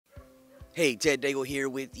Hey, Ted Daigle here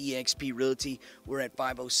with eXp Realty. We're at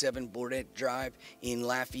 507 Bourdette Drive in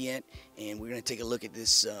Lafayette, and we're going to take a look at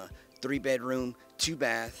this 3-bedroom,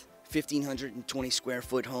 2-bath, 1,520 square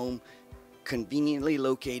foot home, conveniently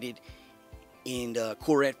located in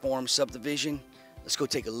Bourdette Farm subdivision. Let's go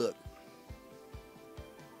take a look.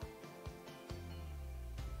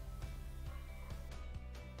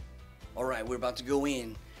 All right, we're about to go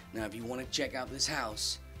in. Now, if you want to check out this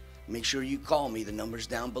house, make sure you call me. The number's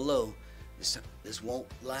down below. This won't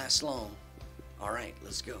last long. All right,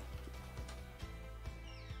 let's go.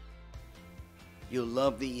 You'll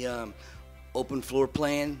love the open floor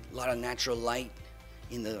plan. A lot of natural light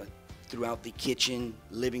throughout the kitchen,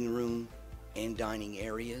 living room, and dining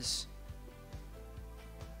areas.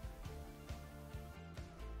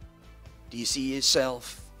 Do you see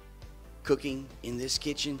yourself cooking in this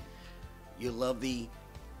kitchen? You'll love the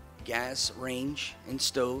gas range and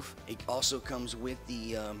stove. It also comes with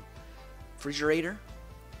the refrigerator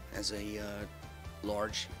as a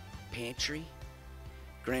large pantry,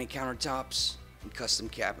 granite countertops, and custom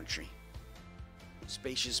cabinetry.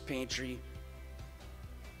 Spacious pantry.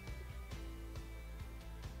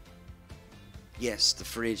 Yes, the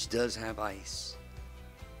fridge does have ice.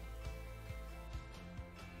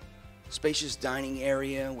 Spacious dining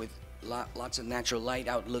area with lots of natural light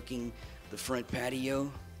outlooking the front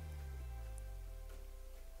patio.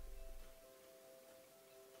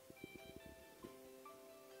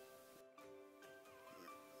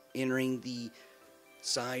 Entering the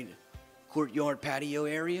side courtyard patio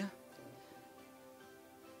area.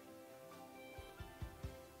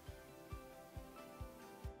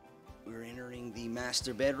 We're entering the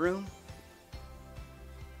master bedroom.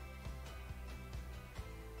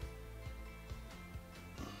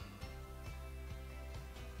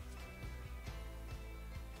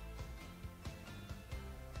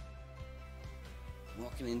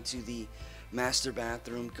 Walking into the master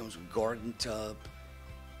bathroom, comes with garden tub,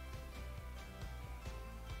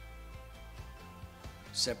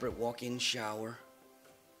 separate walk-in shower,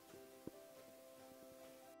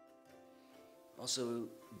 also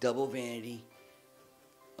double vanity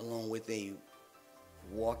along with a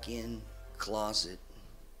walk-in closet.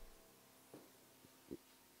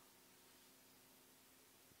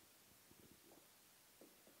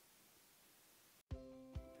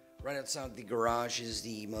 Right outside the garage is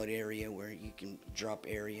the mud area where you can drop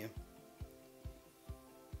area.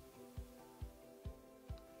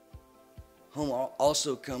 Home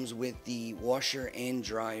also comes with the washer and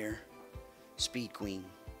dryer, Speed Queen.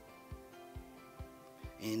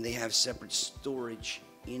 And they have separate storage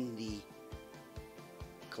in the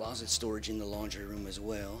closet storage in the laundry room as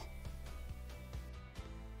well.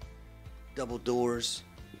 Double doors,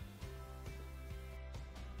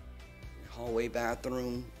 hallway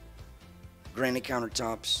bathroom, granite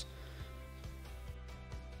countertops.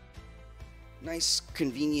 Nice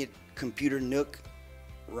convenient computer nook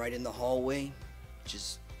right in the hallway, which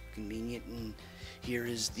is convenient. And here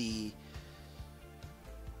is the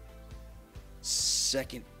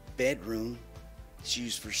second bedroom. It's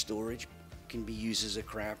used for storage. Can be used as a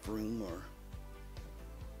craft room or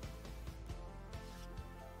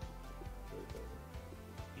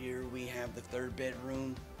here we have the third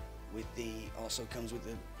bedroom with also comes with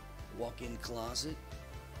a walk-in closet.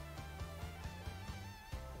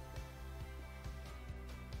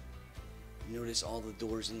 Notice all the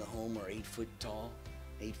doors in the home are 8 foot tall,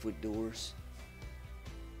 8-foot doors.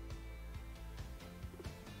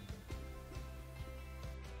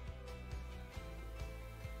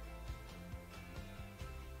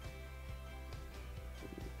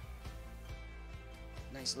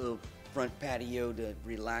 Nice little front patio to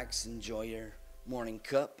relax, enjoy your morning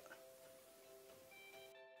cup.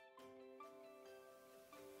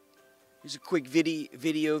 Here's a quick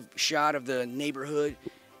video shot of the neighborhood.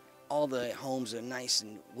 All the homes are nice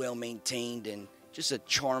and well maintained and just a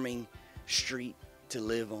charming street to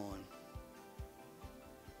live on.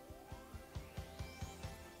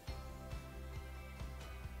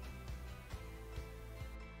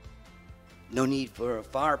 No need for a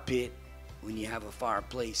fire pit when you have a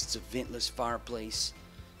fireplace. It's a ventless fireplace.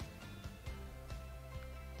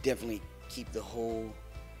 Definitely keep the whole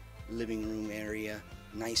living room area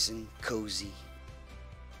nice and cozy.